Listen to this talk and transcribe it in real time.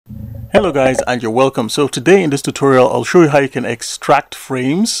Hello guys, and you're welcome. So today in this tutorial I'll show you how you can extract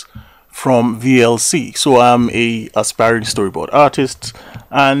frames from VLC. So I'm a aspiring storyboard artist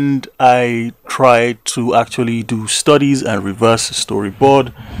and I try to actually do studies and reverse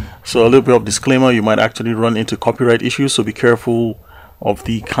storyboard. So a little bit of disclaimer, you might actually run into copyright issues, so be careful of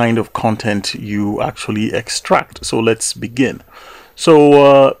the kind of content you actually extract. So let's begin.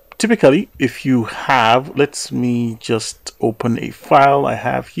 So typically, if you have, let me just open a file I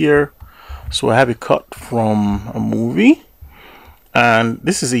have here. So I have a cut from a movie, and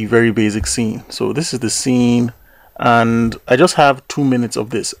this is a very basic scene. So this is the scene, and I just have 2 minutes of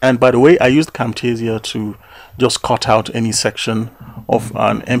this. And by the way, I used Camtasia to just cut out any section of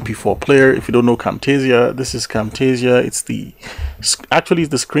an MP4 player. If you don't know Camtasia, this is Camtasia. It's actually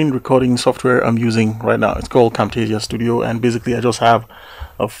the screen recording software I'm using right now. It's called Camtasia Studio, and basically I just have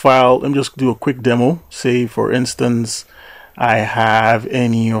a file. Let me just do a quick demo. Say for instance I have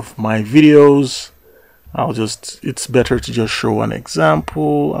any of my videos. It's better to just show an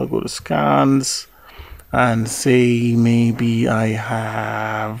example. I'll go to scans and say maybe I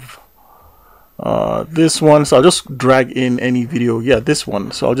have this one. So I'll just drag in any video. Yeah, this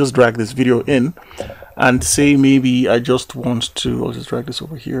one. So I'll just drag this video in and say maybe I just want to, I'll just drag this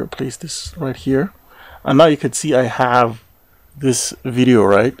over here, place this right here. And now you can see I have this video,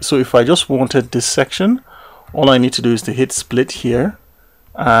 right? So if I just wanted this section, all I need to do is to hit split here,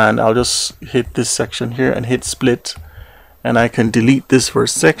 and I'll just hit this section here and hit split, and I can delete this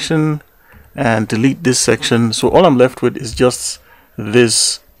first section and delete this section. So all I'm left with is just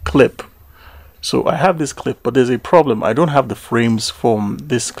this clip. So I have this clip, but there's a problem. I don't have the frames from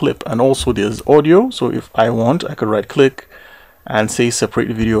this clip, and also there's audio. So if I want, I could right click and say separate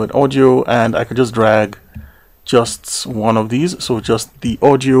video and audio, and I could just drag just one of these, so just the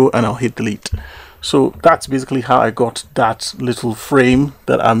audio, and I'll hit delete. So that's basically how I got that little frame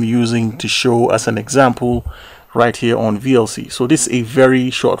that I'm using to show as an example right here on VLC. So this is a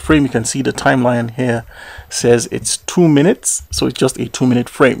very short frame. You can see the timeline here says it's 2 minutes, so it's just a 2-minute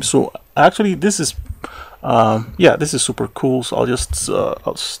frame. So actually this is yeah, this is super cool. So I'll just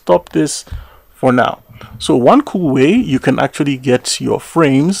I'll stop this for now. So one cool way you can actually get your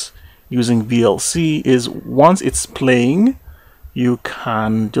frames using VLC is once it's playing, you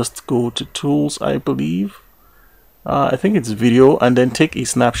can just go to tools, I believe. I think it's video, and then take a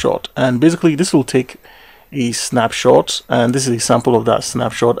snapshot. And basically this will take a snapshot, and this is a sample of that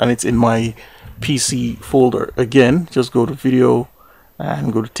snapshot, and it's in my PC folder. Again, just go to video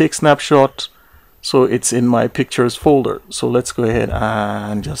and go to take snapshot. So it's in my pictures folder. So let's go ahead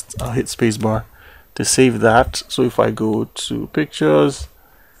and just hit spacebar to save that. So if I go to pictures,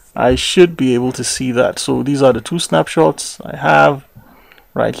 I should be able to see that. So these are the 2 snapshots I have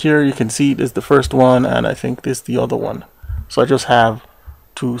right here. You can see this is the first one, and I think this is the other one. So I just have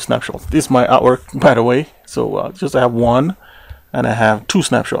 2 snapshots. This is my artwork, by the way. So just I have 1 and I have 2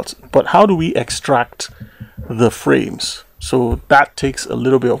 snapshots. But how do we extract the frames? So that takes a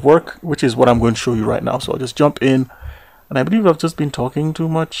little bit of work, which is what I'm going to show you right now. So I'll just jump in, and I believe I've just been talking too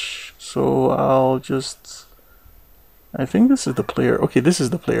much, so I'll just, I think this is the player. Okay, this is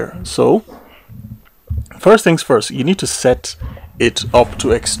the player. So first things first, you need to set it up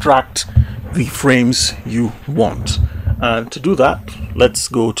to extract the frames you want. And to do that, let's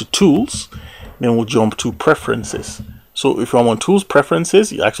go to tools, then we'll jump to preferences. So if you're on tools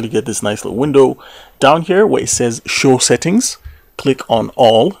preferences, you actually get this nice little window down here where it says show settings. Click on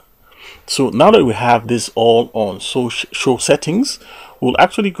all. So now that we have this all on, so show settings, we'll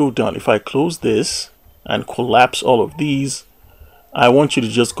actually go down. If I close this and collapse all of these, I want you to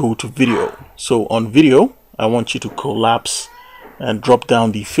just go to video. So on video, I want you to collapse and drop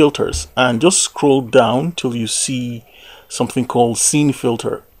down the filters, and just scroll down till you see something called scene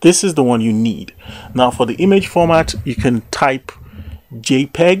filter. This is the one you need. Now for the image format, you can type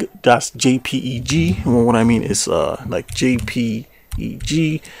JPEG, that's JPEG. Well, what I mean is like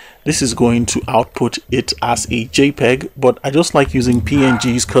JPEG. This is going to output it as a JPEG, but I just like using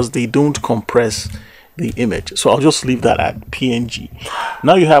PNGs because they don't compress the image. So I'll just leave that at PNG.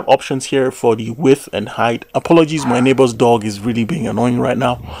 Now you have options here for the width and height. Apologies, my neighbor's dog is really being annoying right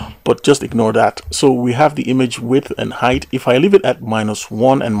now, but just ignore that. So we have the image width and height. If I leave it at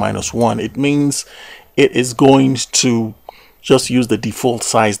 -1 and -1, it means it is going to just use the default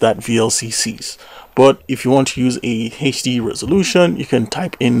size that VLC sees. But if you want to use a HD resolution, you can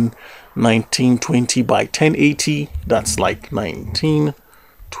type in 1920 by 1080. That's like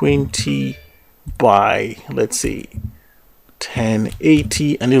 1920 by, let's say,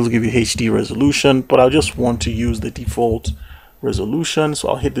 1080, and it'll give you HD resolution. But I just want to use the default resolution, so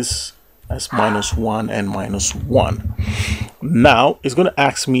I'll hit this as -1 and -1. Now it's going to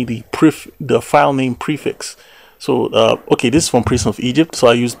ask me the file name prefix. So okay, this is from Prince of Egypt, so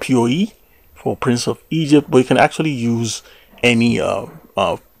I use POE for Prince of Egypt, but you can actually use any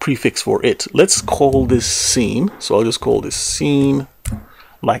prefix for it. Let's call this scene, so I'll just call this scene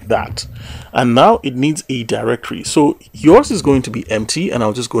like that. And now it needs a directory, so yours is going to be empty, and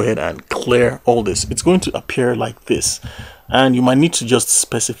I'll just go ahead and clear all this. It's going to appear like this, and you might need to just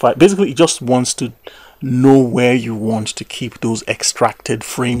specify. Basically, it just wants to know where you want to keep those extracted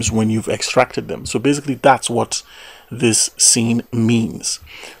frames when you've extracted them. So basically that's what this scene means.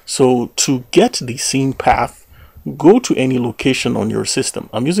 So to get the scene path, go to any location on your system.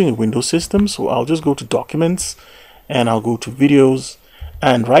 I'm using a Windows system, so I'll just go to Documents, and I'll go to Videos,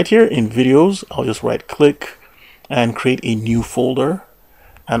 and right here in Videos, I'll just right click and create a new folder,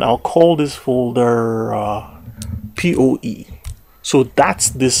 and I'll call this folder POE. So that's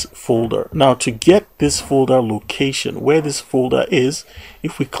this folder. Now to get this folder location, where this folder is,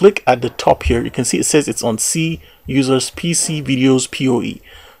 if we click at the top here, you can see it says it's on C users PC videos POE.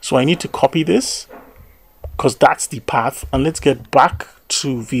 So I need to copy this because that's the path, and let's get back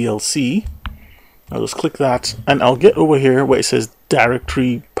to VLC. I'll just click that, and I'll get over here where it says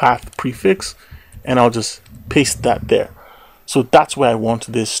directory path prefix, and I'll just paste that there. So that's where I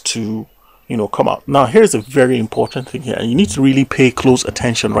want this to, you know, come out. Now here's a very important thing here, and you need to really pay close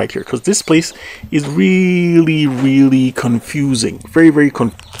attention right here, because this place is really confusing. Very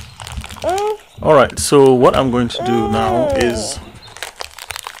all right, so what I'm going to do now is,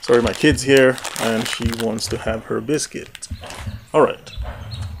 sorry, my kid's here and she wants to have her biscuit. All right,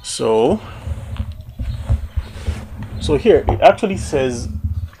 so here it actually says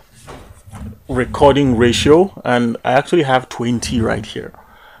recording ratio, and I actually have 20 right here.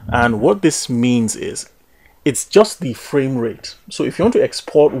 And what this means is it's just the frame rate. So if you want to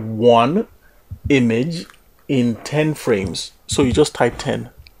export one image in 10 frames, so you just type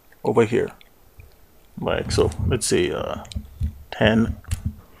 10 over here, like so. Let's say 10,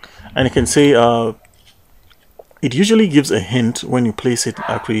 and you can say it usually gives a hint when you place it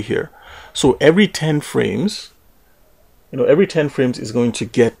actually here. So every 10 frames, you know, every 10 frames is going to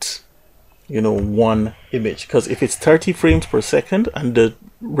get, you know, one image, because if it's 30 frames per second and the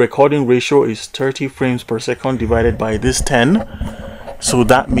recording ratio is 30 frames per second divided by this 10, so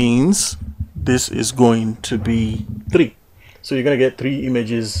that means this is going to be 3. So you're going to get 3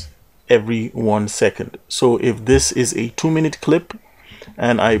 images every 1 second. So if this is a 2-minute clip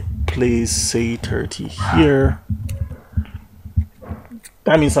and I place say 30 here,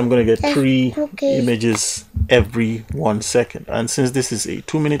 that means I'm going to get 3 images every 1 second. And since this is a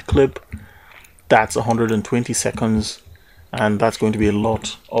 2-minute clip, that's 120 seconds, and that's going to be a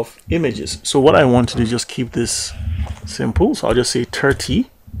lot of images. So what I want to do is just keep this simple. So I'll just say 30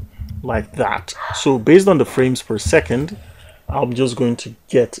 like that. So based on the frames per second, I'm just going to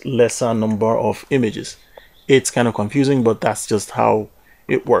get lesser number of images. It's kind of confusing, but that's just how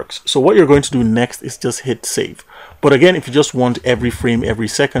it works. So what you're going to do next is just hit save. But again, if you just want every frame every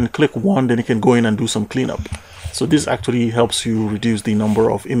second, click 1, then you can go in and do some cleanup. So this actually helps you reduce the number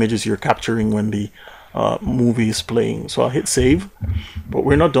of images you're capturing when the movie is playing. So I'll hit save, but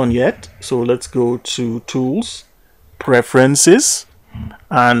we're not done yet. So let's go to Tools, Preferences,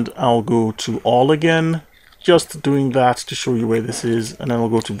 and I'll go to All again, just doing that to show you where this is. And then we'll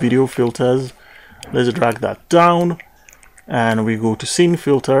go to Video Filters. Let's drag that down, and we go to Scene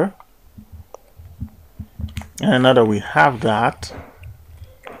Filter. And now that we have that,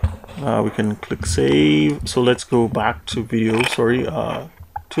 we can click save. So let's go back to video,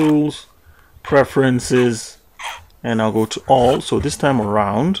 Tools, Preferences, and I'll go to All. So this time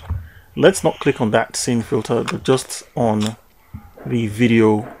around, let's not click on that scene filter, but just on the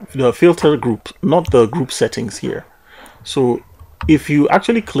video, the filter group, not the group settings here. So if you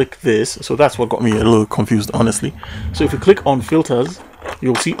actually click this, so that's what got me a little confused, honestly. So if you click on filters,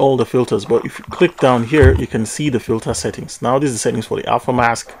 you'll see all the filters, but if you click down here, you can see the filter settings. Now this is the settings for the alpha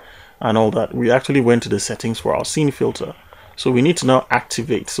mask and all that. We actually went to the settings for our scene filter, so we need to now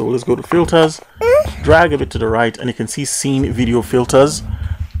activate. So let's go to filters, drag a bit to the right, and you can see scene video filters,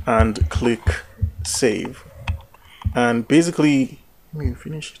 and click save. And basically, let me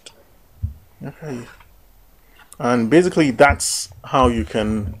finish it. Okay. And basically that's how you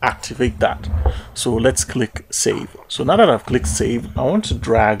can activate that. So let's click save. So now that I've clicked save, I want to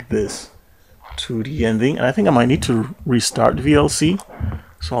drag this to the ending, and I think I might need to restart VLC.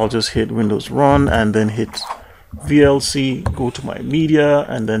 So I'll just hit Windows Run and then hit VLC, go to my media,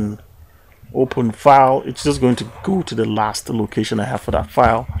 and then open file. It's just going to go to the last location I have for that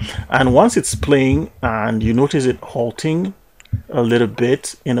file. And once it's playing and you notice it halting, a little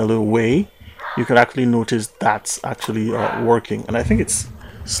bit in a little way, you can actually notice that's actually working. And I think it's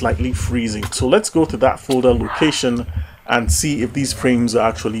slightly freezing. So let's go to that folder location and see if these frames are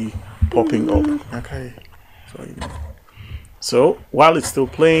actually popping up. Okay. So while it's still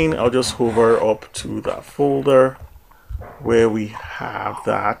playing, I'll just hover up to that folder where we have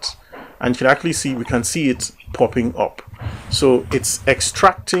that, and you can actually see, we can see it popping up. So it's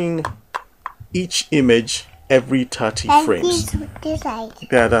extracting each image every 30 frames.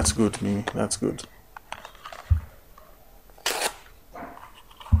 Yeah, that's good, Mimi. That's good.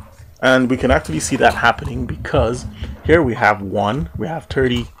 And we can actually see that happening because here we have 1, we have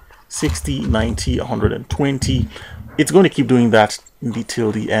 30, 60, 90, 120. It's going to keep doing that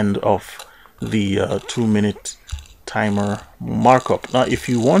until the end of the 2-minute timer markup. Now, if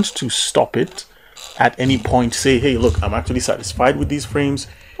you want to stop it at any point, say, hey, look, I'm actually satisfied with these frames,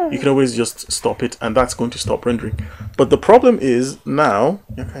 you can always just stop it, and that's going to stop rendering. But the problem is now,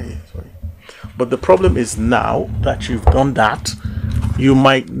 but the problem is now that you've done that, you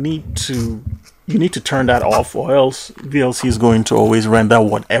might need to turn that off, or else VLC is going to always render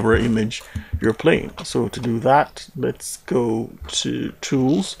whatever image you're playing. So to do that, let's go to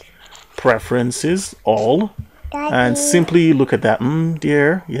Tools, Preferences, All, Daddy, and simply look at that.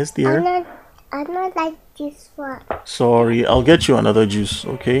 Dear, yes, dear. I don't like this one. Sorry, I'll get you another juice,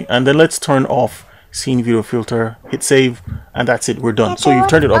 okay? And then let's turn off Scene Video Filter, hit save, and that's it. We're done. So you've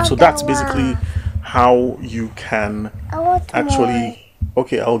turned it off. So that's basically how you can actually.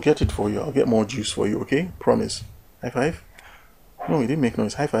 Okay, I'll get it for you. I'll get more juice for you, okay? Promise. High five. No, it didn't make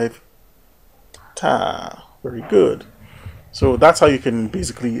noise. High five. Ta. Very good. So that's how you can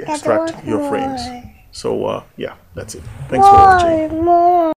basically extract your frames. So yeah, that's it. Thanks for watching.